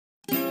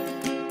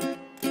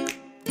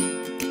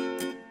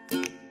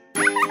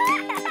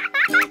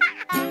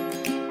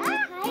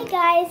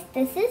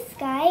this is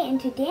Skye,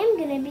 and today I'm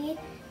going to be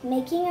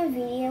making a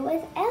video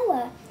with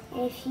Ella.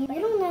 And if you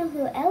don't know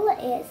who Ella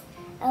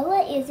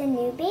is a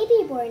new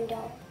baby born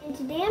doll. And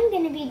today I'm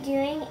going to be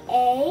doing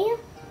a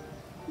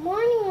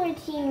morning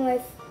routine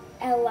with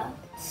Ella.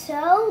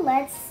 So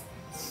let's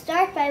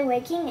start by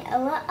waking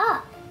Ella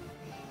up.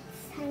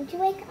 It's time to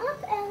wake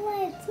up,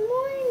 Ella. It's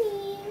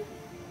morning.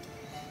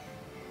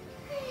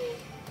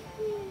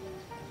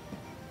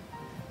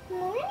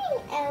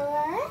 Morning,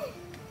 Ella.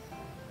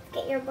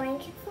 Get your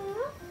blankets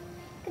off.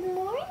 Good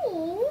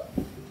morning.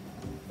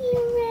 You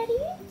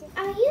ready?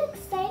 Are you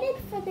excited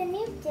for the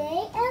new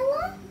day,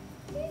 Ella?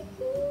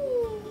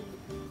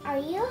 Are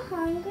you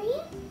hungry?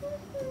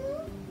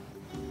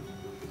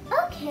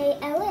 Okay,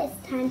 Ella,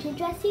 it's time to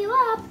dress you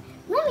up.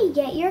 Let me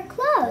get your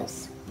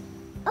clothes.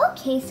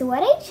 Okay, so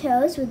what I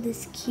chose was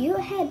this cute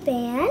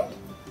headband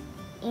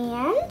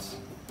and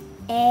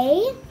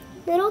a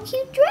little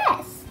cute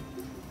dress.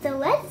 So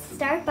let's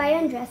start by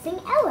undressing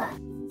Ella.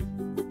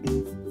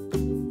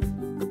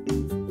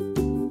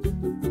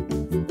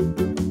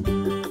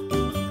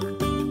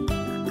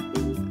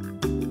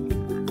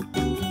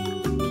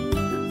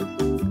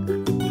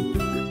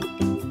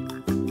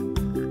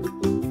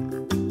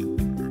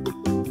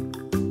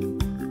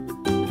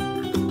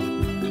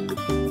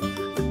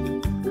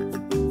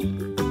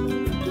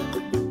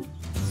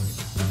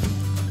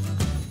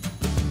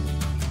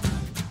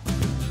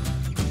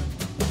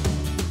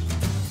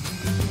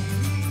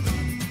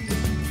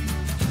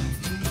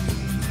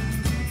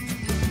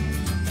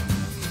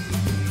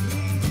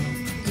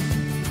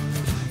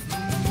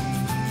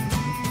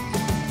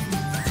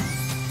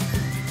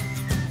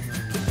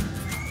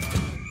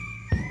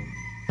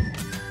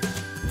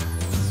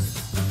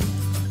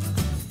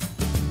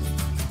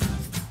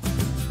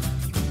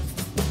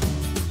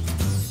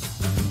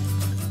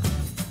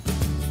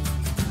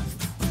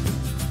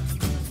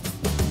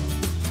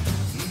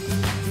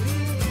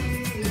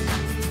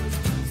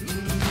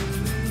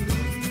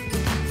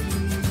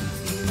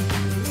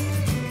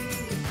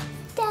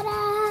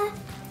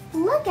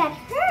 Look at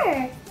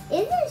her!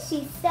 Isn't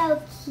she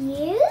so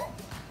cute?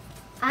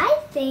 I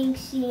think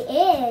she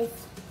is.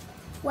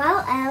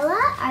 Well,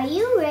 Ella, are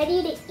you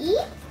ready to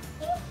eat?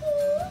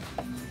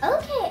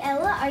 Okay,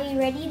 Ella, are you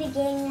ready to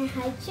get in your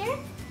high chair?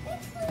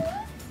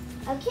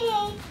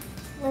 Okay,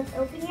 let's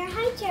open your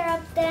high chair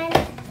up then.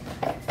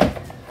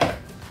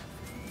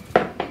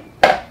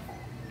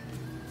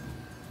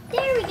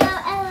 There we go,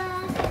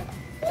 Ella.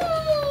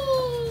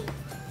 Yay!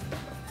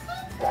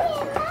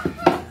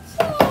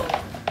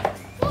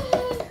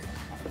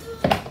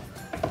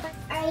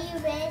 Are you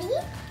ready?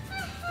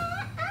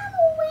 I'm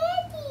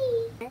ready.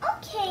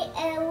 Okay,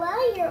 Ella,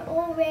 you're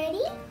all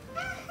ready?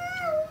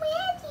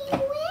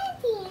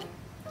 Ready.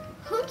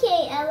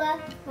 Okay,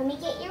 Ella, let me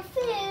get your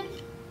food.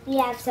 We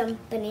have some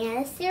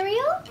banana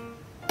cereal,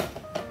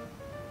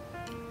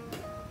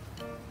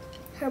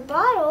 her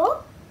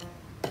bottle,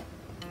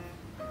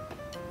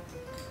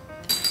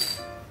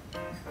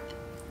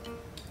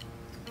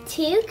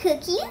 two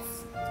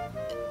cookies,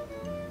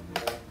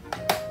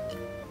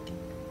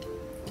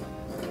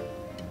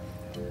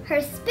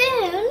 her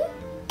spoon,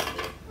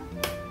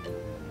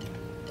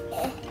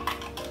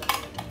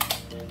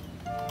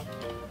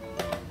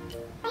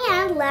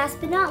 and last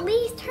but not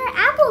least, her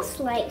apple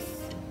slice.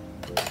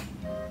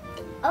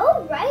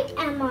 All right,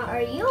 Emma,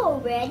 are you all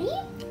ready?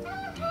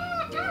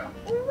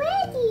 I'm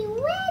ready.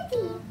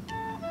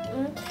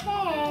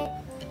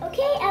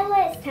 Okay,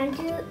 Ella, it's time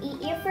to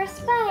eat your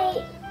first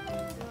bite.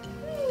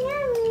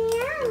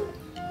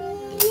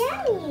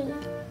 Yummy.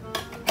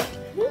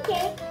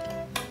 Okay.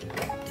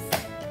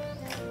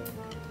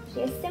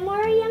 Here's some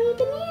more yummy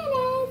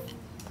bananas.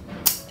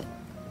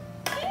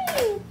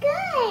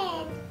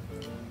 Good.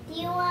 Do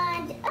you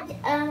want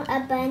a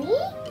bunny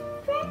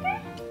cracker?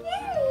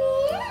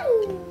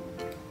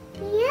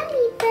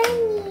 Yummy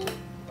bunny.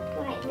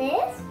 Like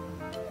this?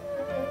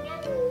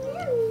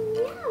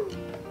 Yum.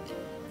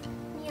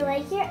 You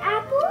like your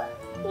apple?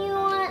 You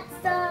want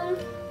some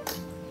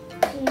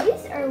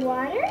juice or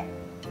water?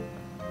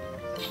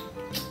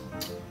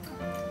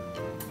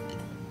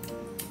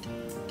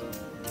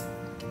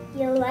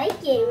 You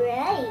like it,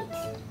 right?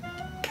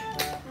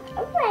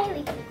 Alright,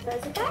 we can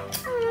close it back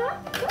up.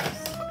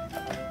 Oops.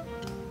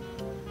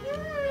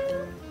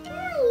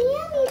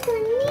 Yummy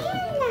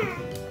banana.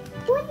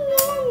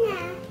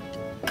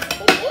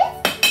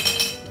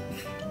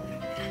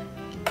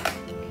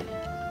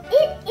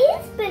 It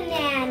is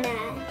banana.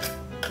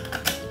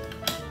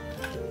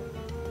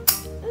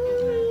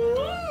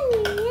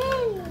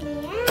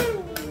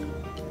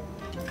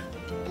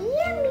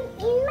 Yummy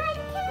in my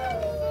tummy.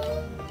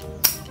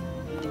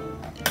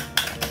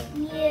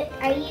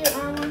 Are you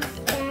almost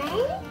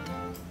done?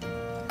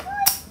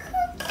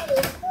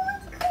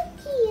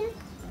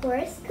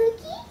 Horse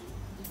cookie?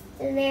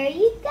 There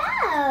you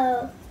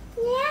go.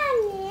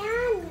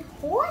 Yum.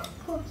 Horse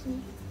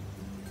cookie.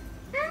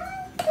 I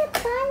want the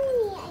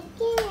bunny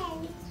again.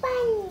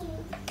 Bunny.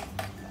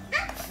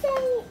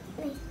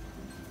 Absolutely.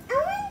 I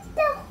want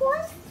the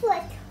horse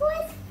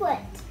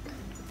foot.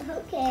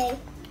 Okay,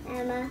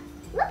 Emma.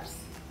 Whoops.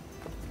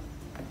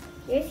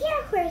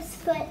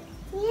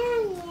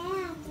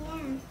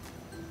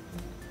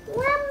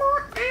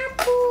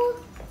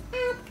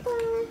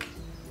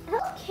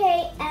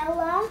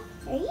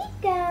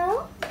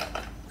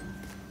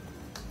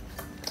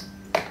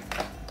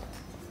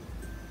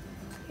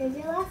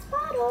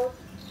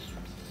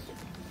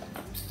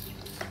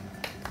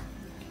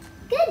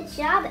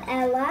 job,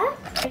 Ella.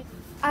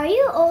 Are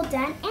you all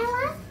done,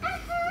 Ella?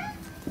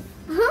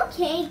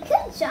 Okay,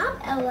 good job,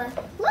 Ella.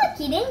 Look,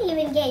 you didn't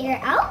even get your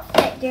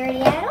outfit dirty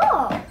at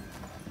all.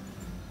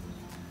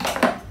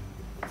 I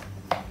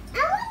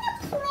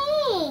want to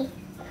play.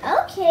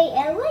 Okay,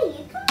 Ella,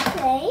 you can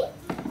play.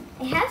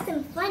 I have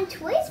some fun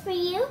toys for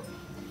you.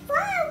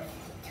 Wow,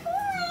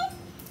 toys.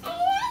 I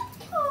like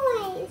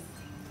toys.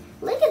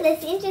 Look at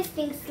this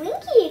interesting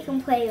slinky you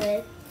can play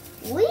with.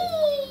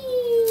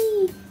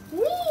 Whee!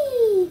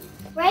 Whee!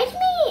 Write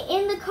me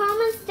in the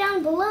comments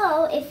down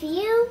below if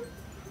you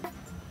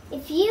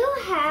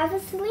have a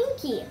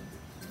slinky,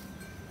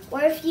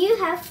 or if you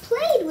have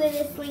played with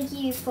a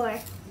slinky before.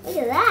 Look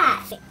at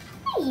that.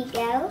 There you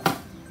go.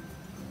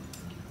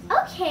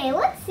 Okay,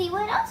 let's see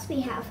what else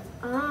we have.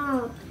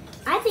 Oh,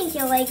 I think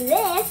you'll like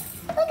this.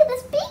 Look at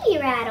this baby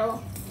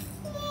rattle.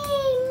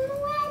 Yay,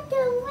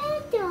 rattle,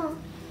 rattle.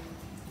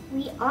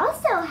 We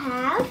also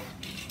have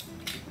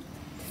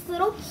this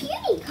little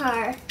cutie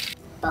car.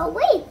 But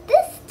wait,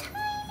 this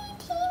tiny,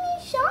 teeny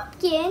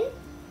Shopkin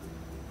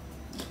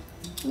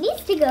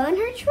needs to go in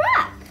her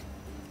truck.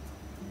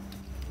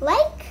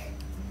 Like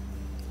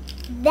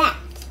that.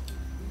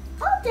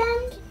 All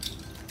done.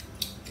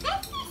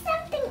 I see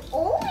something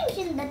orange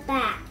in the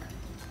back.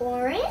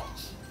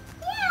 Orange?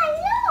 Yeah,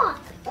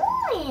 look,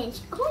 orange.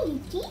 Oh,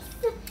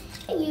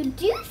 you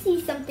do see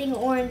something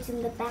orange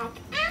in the back.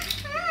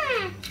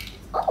 Aha!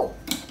 Oh,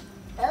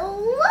 it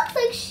looks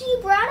like she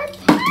brought a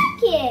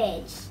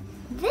package.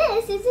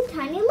 This is a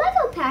tiny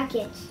Lego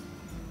package.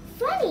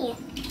 Funny.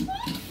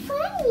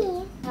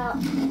 Funny. Oh.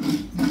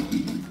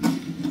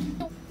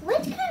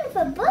 What kind of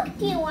a book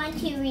do you want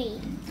to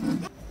read?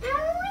 I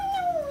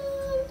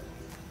want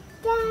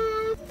to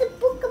read the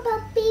book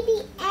about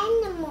baby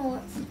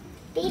animals.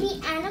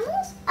 Baby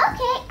animals?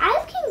 Okay,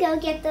 I can go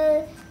get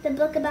the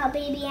book about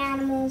baby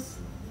animals.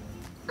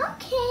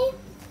 Okay,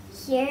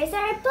 here's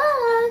our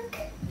book.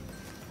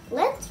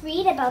 Let's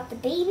read about the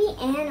baby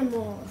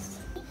animals.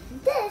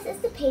 This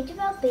is the page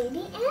about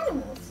baby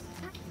animals.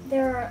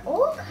 There are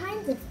all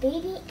kinds of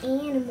baby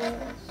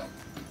animals.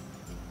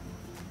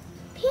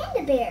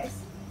 Panda bears.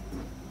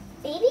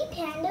 Baby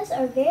pandas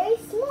are very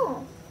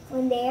small.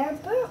 When they are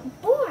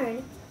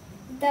born,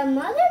 the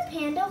mother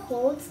panda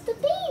holds the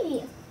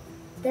baby.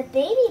 The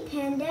baby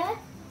panda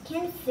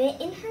can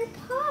fit in her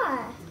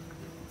paw.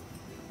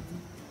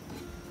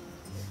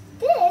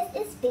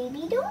 This is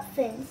baby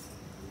dolphins.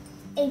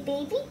 A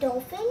baby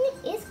dolphin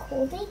is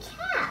called a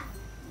calf.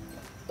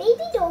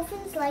 Baby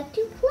dolphins like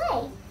to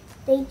play.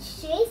 They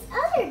chase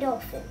other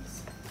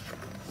dolphins.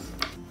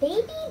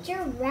 Baby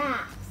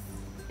giraffes.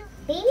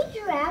 Baby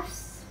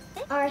giraffes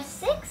are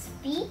 6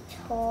 feet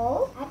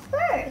tall at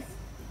birth.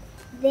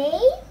 They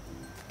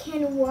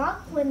can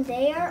walk when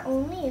they are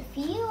only a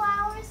few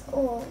hours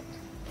old.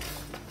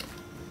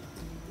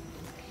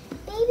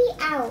 Baby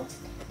owls.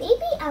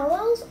 Baby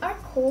owls are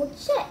called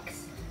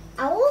chicks.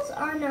 Owls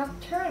are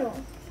nocturnal.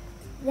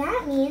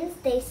 That means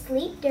they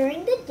sleep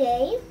during the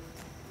day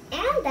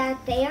and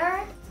that they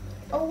are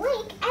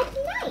awake at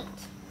night.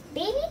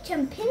 Baby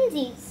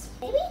chimpanzees.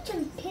 Baby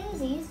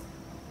chimpanzees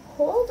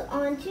hold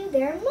on to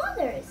their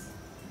mothers.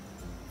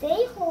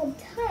 They hold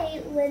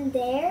tight when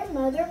their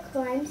mother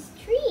climbs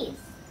trees.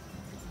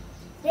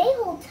 They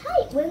hold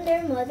tight when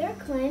their mother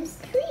climbs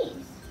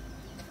trees.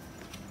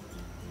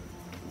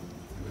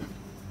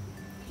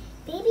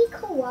 Baby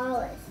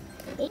koalas.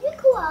 Baby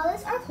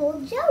koalas are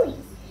called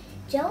jellies.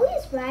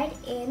 Jellies ride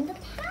in the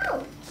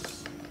pouch.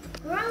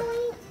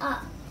 Growing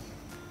up.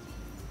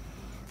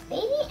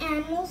 Baby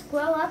animals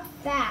grow up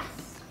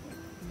fast.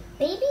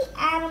 Baby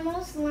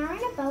animals learn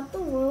about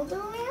the world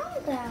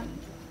around them.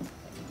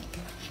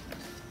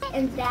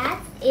 And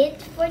that's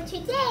it for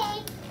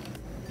today.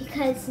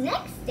 Because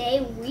next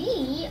day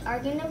we are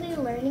going to be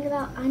learning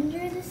about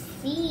under the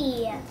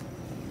sea.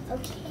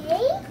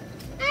 Okay?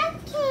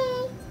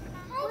 Okay.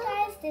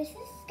 Hi guys, this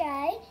is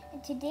Skye,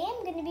 and today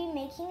I'm going to be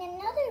making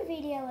another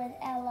video with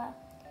Ella.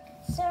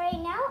 So right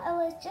now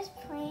Ella's just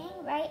playing,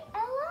 right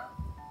Ella?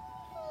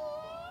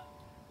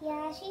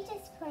 Yeah, she's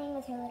just playing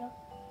with her little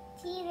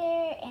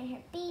teeter and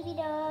her baby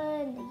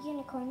doll and the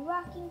unicorn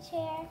rocking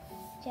chair.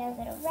 She has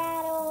little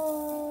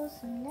rattles,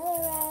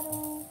 another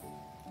rattle,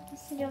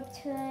 this little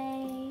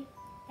toy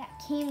that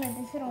came with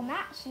this little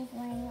mat she's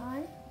laying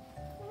on.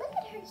 Look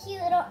at her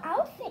cute little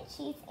outfit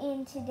she's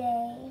in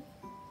today.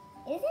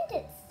 Isn't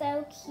it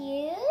so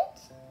cute?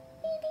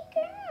 Baby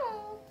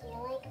girl, do you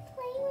like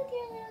playing with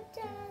your little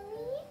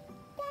dolly?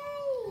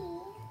 Dolly.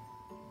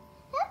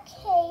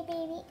 Okay,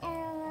 baby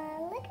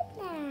Ella, look at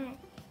that.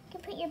 You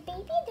can put your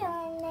baby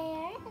doll in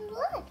there, and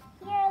look,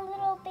 your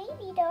little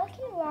baby doll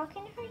can walk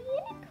in her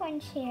unicorn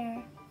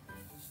chair.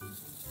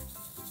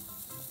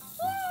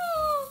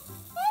 Yeah,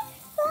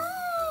 it's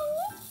fun,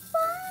 it's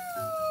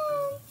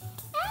fun.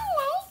 I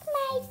like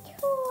my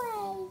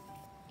toys.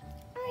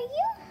 Are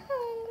you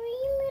hungry,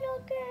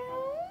 little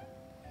girl?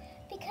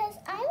 Because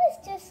I was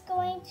just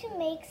going to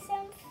make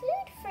some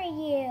food for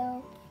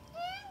you.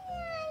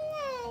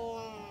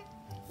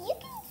 You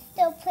can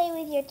still play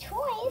with your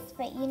toys,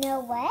 but you know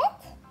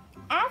what?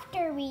 After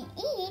after we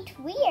eat,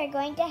 we are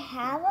going to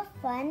have a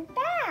fun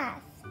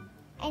bath.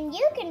 And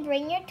you can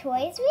bring your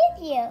toys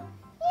with you.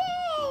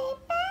 Yay!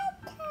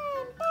 Bath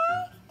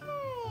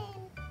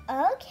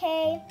time!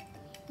 Okay,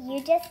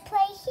 you just play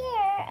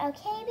here,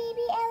 okay,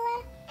 baby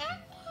Ella?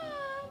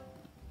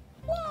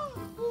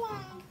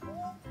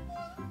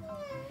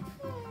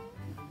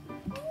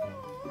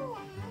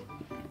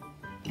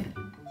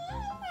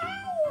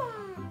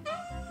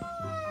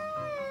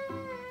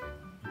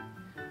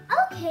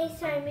 Okay,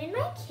 so I'm in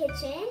my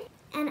kitchen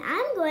and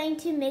I'm going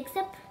to mix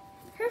up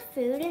her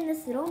food in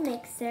this little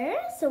mixer.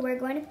 So we're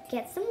going to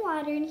get some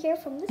water in here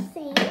from the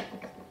sink.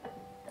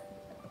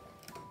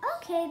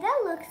 Okay,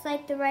 that looks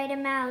like the right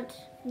amount.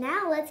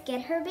 Now let's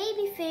get her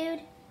baby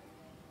food.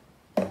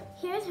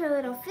 Here's her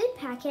little food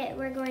packet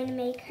we're going to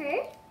make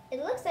her. It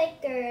looks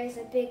like there is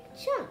a big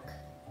chunk,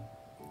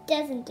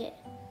 doesn't it?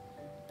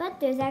 But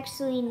there's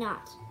actually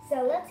not.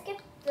 So let's get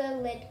the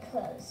lid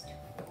closed.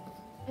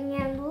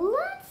 And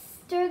let's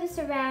stir this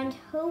around,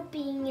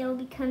 hoping it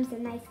becomes a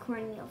nice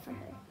cornmeal for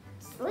her.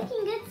 It's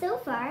looking good so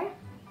far.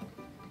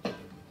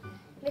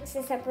 Mix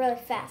this up really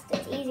fast.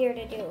 It's easier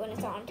to do it when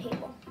it's on the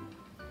table.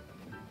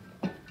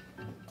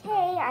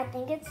 Okay, I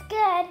think it's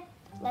good.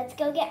 Let's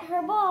go get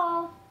her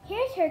bowl.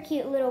 Here's her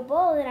cute little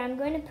bowl that I'm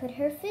going to put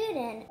her food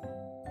in.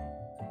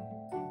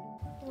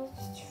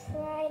 Let's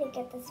try to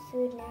get this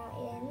food now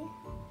in.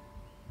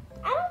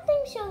 I don't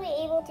think she'll be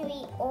able to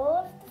eat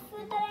all of the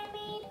food that I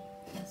made,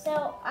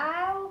 so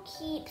I'll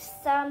keep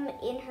some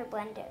in her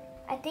blender.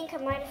 I think I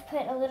might have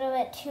put a little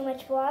bit too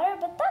much water,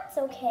 but that's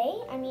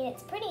okay. I mean,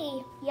 it's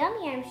pretty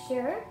yummy, I'm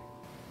sure.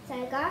 So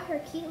I got her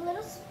cute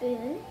little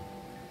spoon.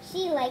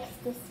 She likes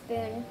this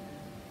spoon.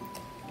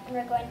 And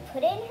we're going to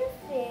put it in her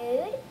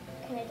food.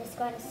 Kind of just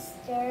going to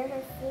stir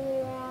her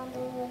food around a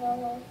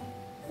little.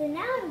 So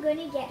now I'm going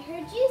to get her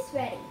juice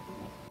ready.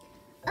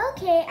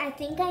 Okay, I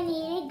think I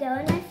need to go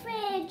in my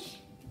fridge.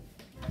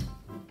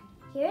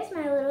 Here's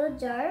my little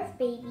jar of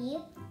baby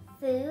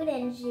food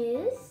and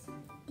juice.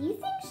 Do you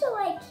think she'll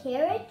like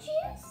carrot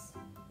juice?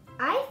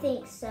 I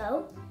think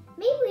so.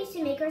 Maybe we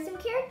should make her some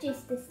carrot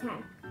juice this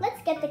time.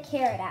 Let's get the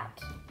carrot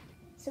out.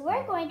 So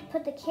we're going to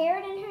put the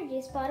carrot in her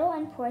juice bottle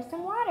and pour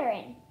some water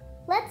in.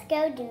 Let's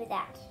go do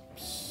that.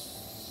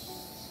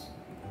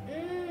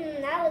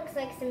 That looks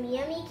like some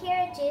yummy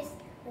carrot juice.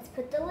 Let's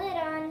put the lid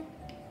on.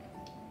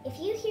 If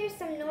you hear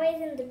some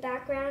noise in the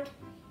background,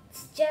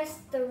 it's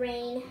just the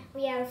rain.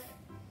 We have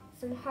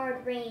some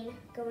hard rain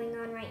going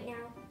on right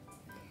now.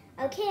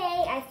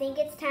 Okay, I think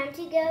it's time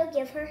to go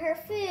give her her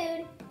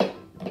food.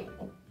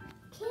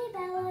 Okay,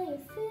 Bella, your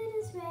food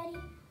is ready.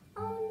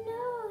 Oh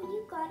no,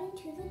 you got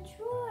into the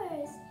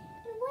drawers.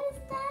 And what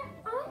is that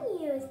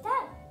on you? Is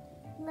that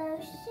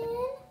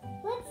lotion?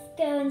 Let's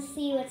go and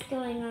see what's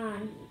going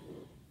on.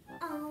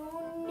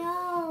 Oh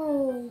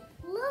no,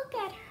 look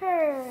at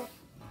her.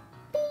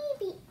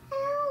 Baby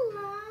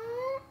Ella,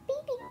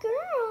 baby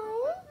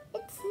girl,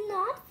 it's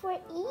not for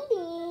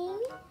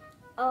eating.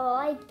 Oh,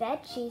 I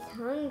bet she's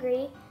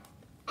hungry.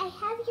 I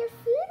have your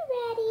food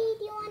ready.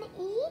 Do you want to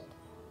eat?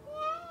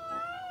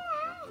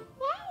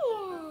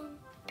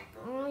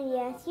 Oh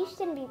yes, you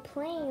shouldn't be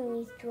playing in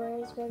these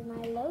drawers where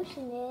my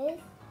lotion is.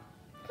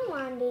 Come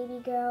on, baby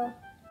girl.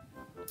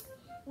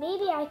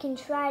 Maybe I can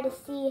try to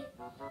see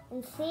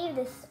and save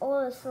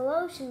all this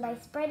lotion by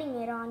spreading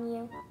it on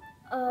you.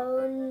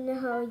 Oh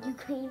no, you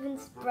can even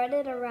spread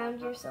it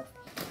around yourself.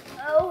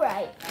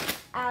 Alright,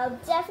 I'll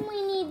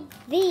definitely need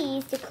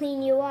these to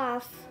clean you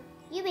off.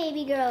 You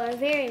baby girl are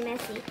very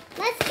messy.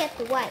 Let's get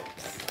the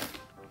wipes.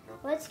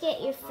 Let's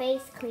get your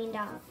face cleaned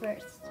off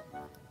first.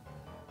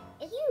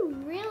 You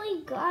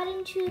really got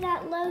into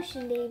that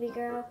lotion, baby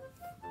girl.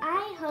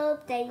 I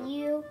hope that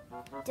you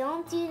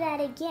don't do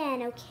that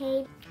again,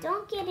 okay?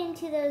 Don't get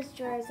into those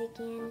drawers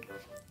again.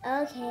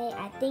 Okay,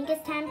 I think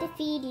it's time to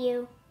feed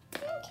you.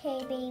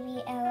 Okay,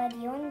 baby Ella, do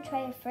you want to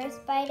try your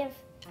first bite of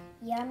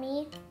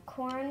yummy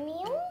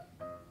cornmeal?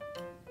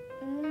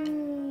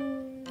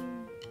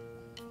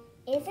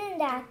 Isn't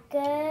that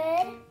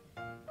good?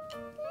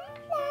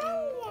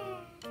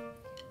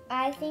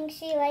 I think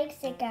she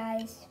likes it,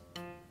 guys.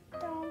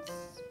 Don't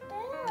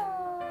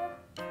spill.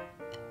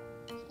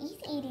 He's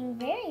eating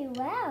very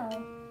well.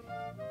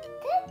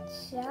 Good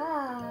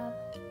job.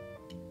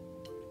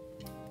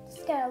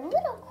 Just got a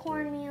little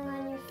cornmeal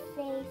on your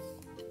face.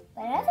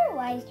 But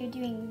otherwise, you're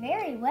doing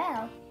very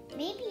well.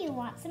 Maybe you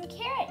want some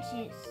carrot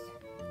juice.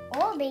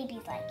 All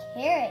babies like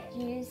carrot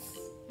juice.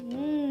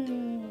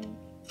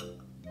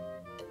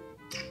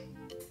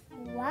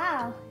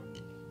 Wow,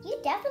 you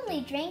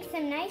definitely drank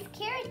some nice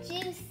carrot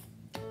juice.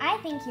 I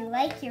think you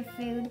like your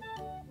food.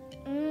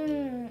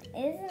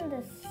 Isn't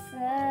this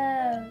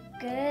so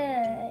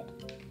good?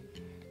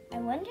 I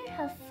wonder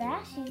how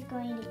fast she's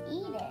going to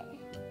eat it.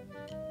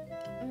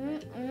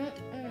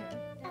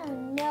 Oh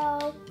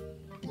no,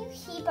 you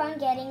keep on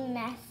getting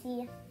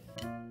messy.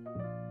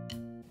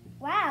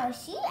 Wow,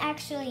 she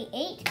actually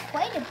ate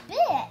quite a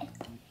bit.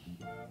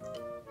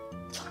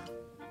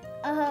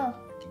 Oh,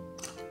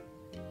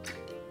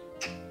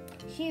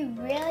 she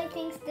really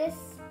thinks this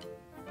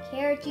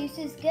carrot juice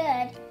is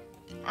good.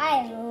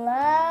 I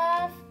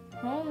love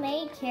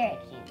homemade carrot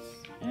juice.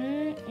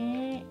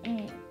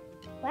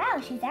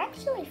 Wow, she's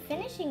actually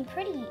finishing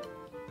pretty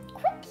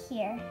quick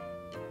here.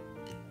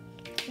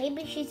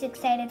 Maybe she's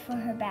excited for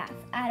her bath.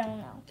 I don't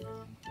know.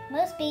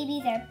 Most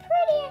babies are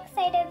pretty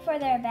excited for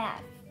their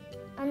bath,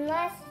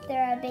 unless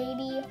they're a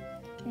baby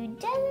who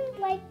doesn't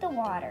like the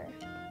water.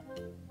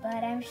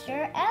 But I'm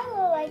sure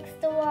Ella likes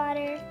the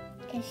water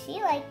because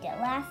she liked it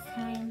last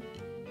time.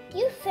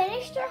 You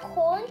finished your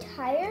whole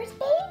entire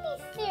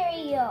baby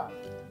cereal.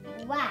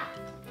 Wow.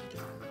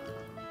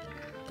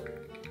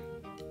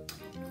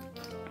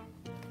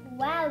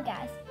 Wow,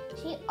 guys.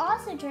 She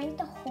also drank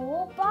the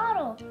whole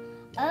bottle.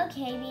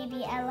 Okay,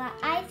 baby Ella,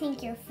 I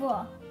think you're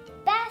full.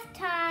 Bath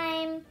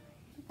time.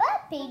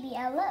 But, baby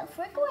Ella, if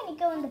we're going to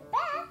go in the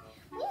bath,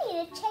 we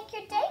need to check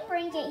your diaper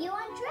and get you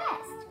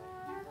undressed.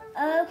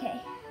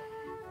 Okay.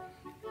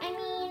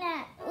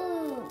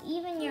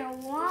 Even your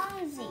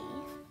onesie.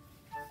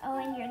 Oh,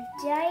 and your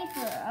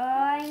diaper.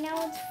 Oh, I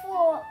know it's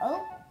full.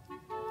 Oh,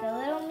 the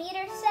little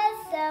meter says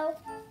so.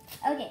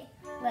 Okay,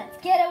 let's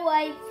get a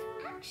wipe.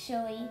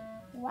 Actually,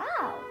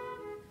 wow.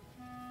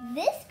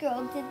 This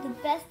girl did the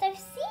best I've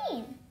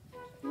seen.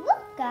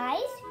 Look, guys,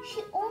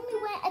 she only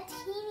went a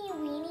teeny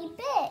weeny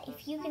bit,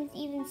 if you can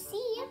even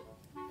see.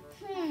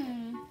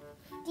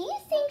 Do you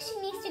think she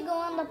needs to go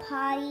on the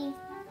potty?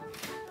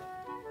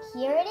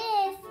 Here it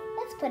is.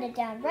 Let's put it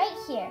down right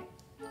here.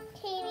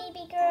 Okay,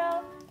 baby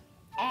girl.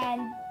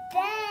 And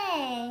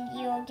then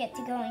you'll get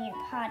to go in your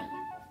potty.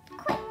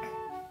 Quick.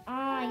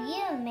 Oh,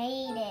 you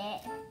made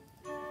it.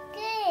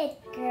 Good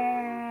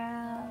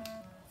girl.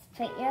 Let's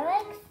put your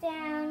legs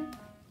down.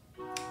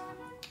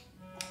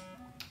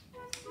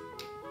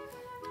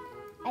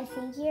 I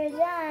think you're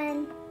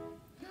done.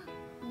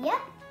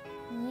 Yep,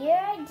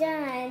 you're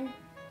done.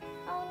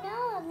 Oh no,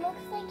 it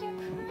looks like you're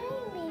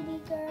crying, baby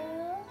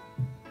girl.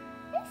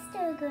 We're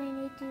still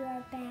going to do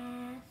our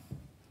bath.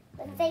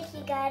 Looks like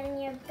you got in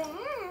your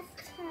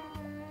bathtub.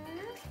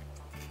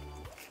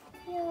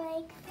 You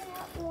like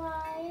that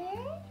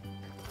water?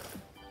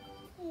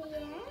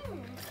 Yeah.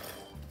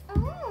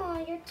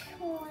 Oh, your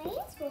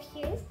toys. Well,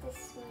 here's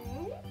this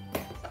one.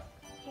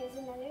 Here's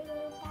another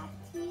little bath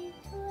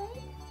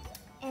toy.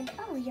 And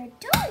oh, your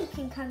dog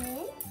can come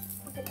in.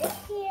 Put this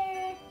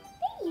here.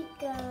 There you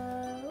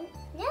go.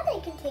 Now they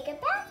can take a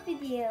bath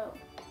with you.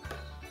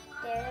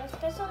 There's our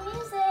special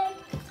music.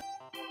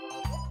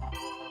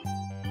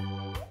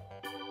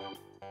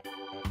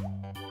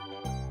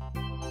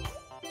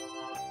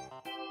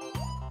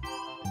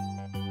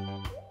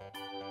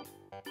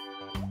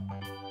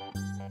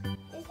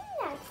 Isn't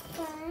that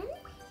fun?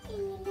 And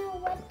you know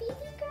what,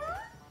 baby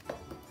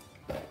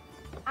girl?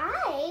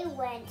 I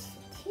went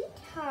to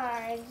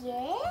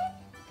Target,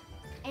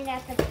 and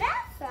at the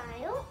bath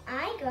aisle,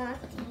 I got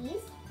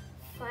these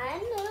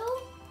fun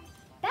little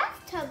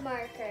bathtub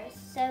markers.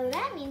 So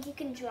that means you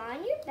can draw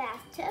in your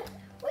bathtub,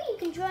 or you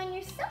can draw in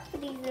yourself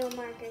with these little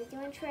markers. You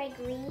want to try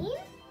green?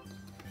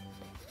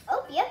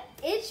 Oh, yep,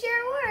 it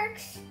sure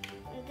works.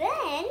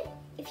 Then,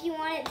 if you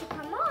want it to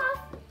come off,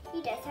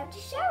 you just have to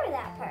shower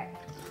that part.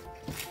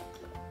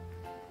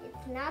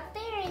 It's not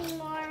there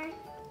anymore.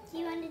 Do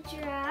you want to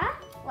draw?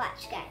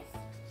 Watch, guys.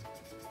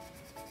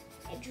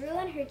 I drew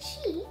on her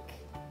cheek,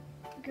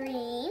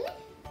 green,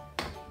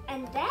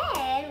 and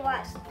then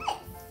watch this.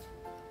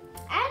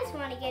 I just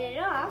want to get it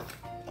off,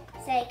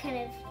 so I kind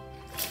of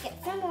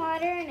get some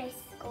water and I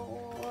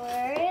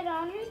squirt it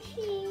on her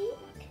cheek.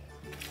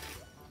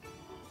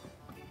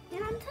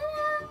 And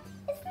ta-da!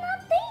 It's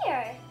not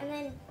there. And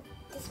then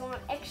just want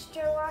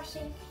extra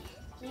washing,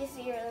 use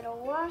your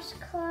little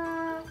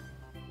washcloth.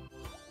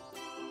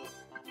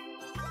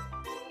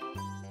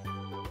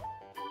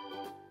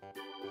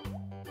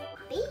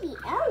 Baby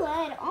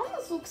Ella, it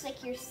almost looks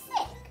like you're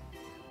sick,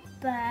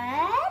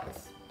 but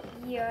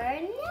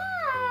you're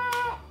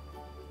not.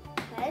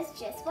 Let's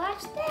just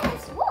watch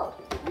this. Whoa,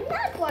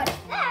 not watch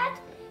that,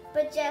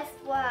 but just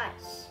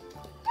watch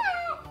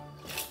that.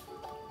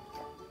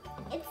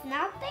 It's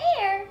not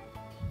there.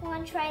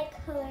 Want to try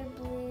color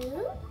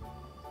blue?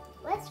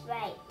 Let's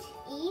write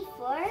E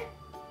for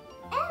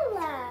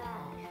Ella.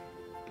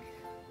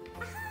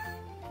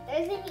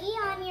 There's an E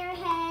on your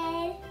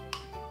head.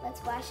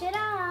 Let's wash it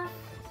off.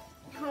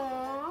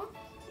 Aww,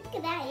 look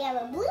at that, you have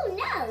a blue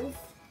nose.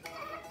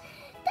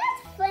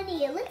 That's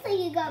funny, it looks like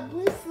you got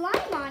blue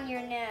slime on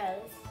your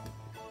nose.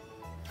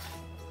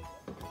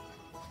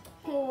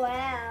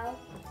 Wow,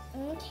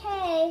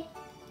 okay,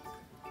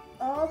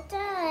 all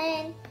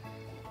done.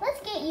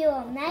 Let's get you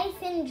all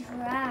nice and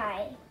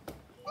dry.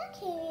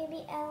 Okay,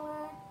 baby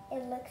Ella,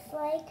 it looks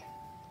like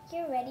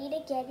you're ready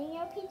to get in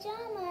your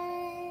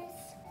pajamas.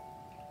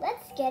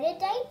 Let's get a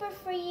diaper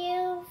for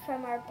you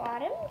from our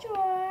bottom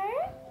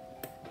drawer.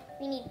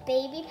 We need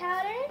baby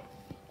powder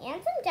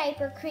and some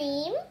diaper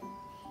cream.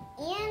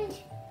 And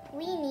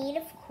we need,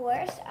 of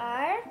course,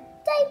 our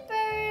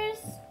diapers.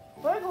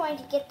 We're going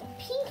to get the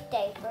pink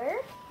diaper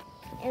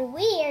and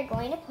we are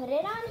going to put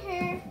it on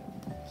her.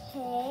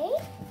 Okay,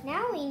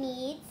 now we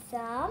need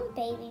some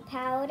baby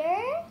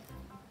powder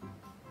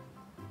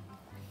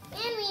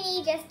And we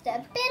need just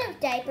a bit of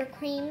diaper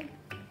cream.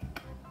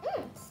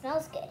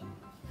 Smells good.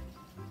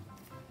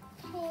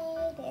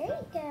 Okay, there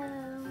we go.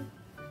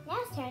 Now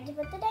it's time to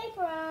put the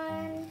diaper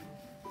on.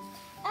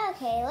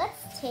 Okay,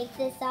 let's take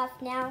this off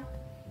now.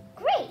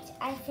 Great,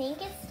 I think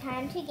it's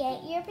time to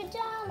get your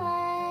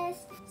pajamas.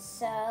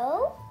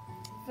 So,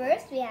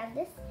 first we have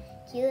this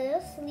cute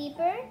little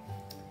sleeper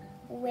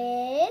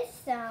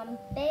with some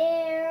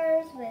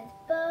bears, with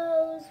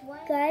bows.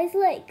 Guys,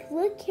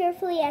 look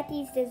carefully at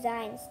these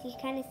designs. Do you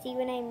kind of see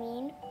what I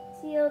mean?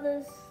 See all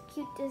those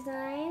cute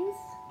designs?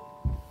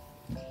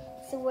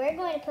 So we're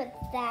going to put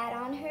that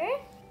on her.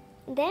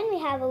 Then we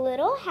have a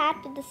little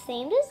hat with the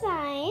same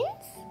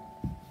designs.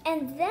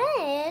 And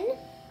then,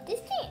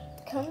 this can't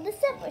come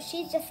this up, but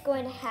she's just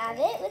going to have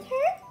it with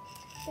her.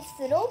 This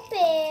little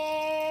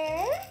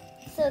bear.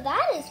 So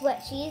that is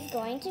what she's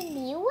going to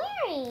be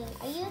wearing.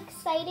 Are you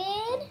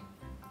excited?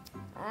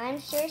 I'm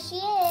sure she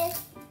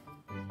is.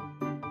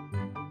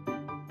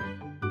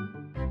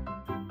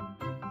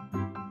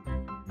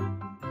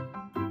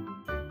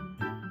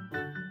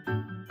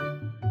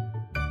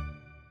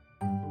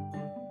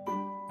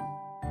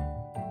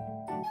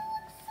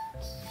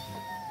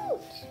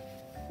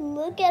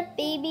 Look at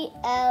baby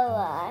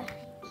Ella.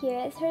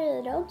 Here's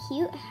her little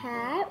cute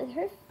hat with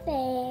her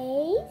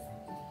face.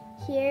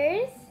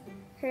 Here's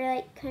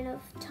her kind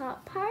of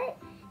top part.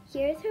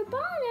 Here's her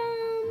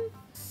bottom.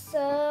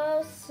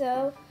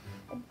 So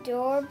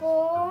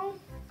adorable.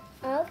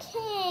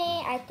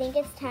 Okay, I think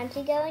it's time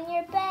to go in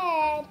your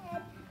bed.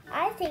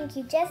 I think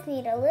you just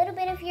need a little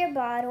bit of your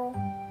bottle.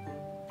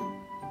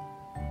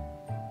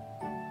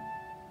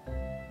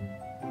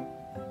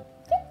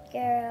 Good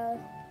girl.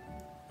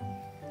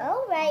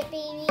 All right,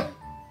 baby.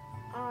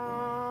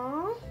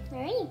 Aww,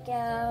 there you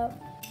go.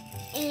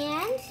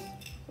 And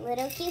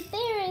little cute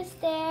bear is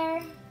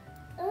there.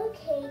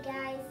 Okay,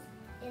 guys,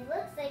 it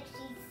looks like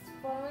she's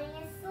falling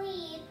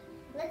asleep.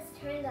 Let's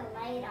turn the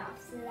light off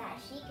so that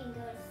she can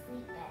go to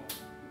sleep better.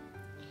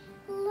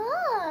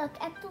 Look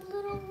at the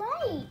little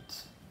light.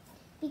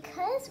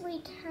 Because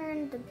we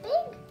turned the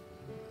big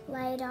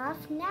light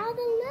off, now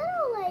the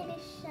little light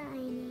is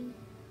shining.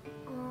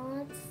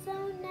 Oh, it's so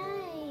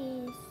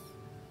nice.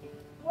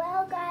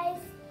 Well,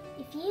 guys,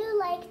 if you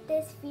liked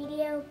this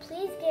video,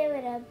 please give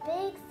it a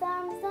big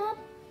thumbs up,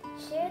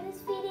 share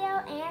this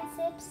video, and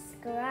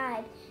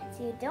subscribe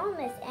so you don't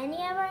miss any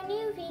of our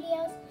new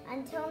videos.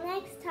 Until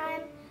next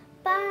time,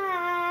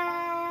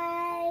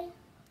 bye!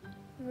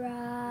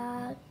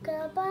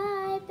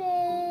 Rock-a-bye,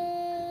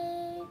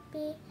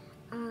 baby,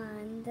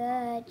 on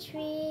the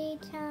tree.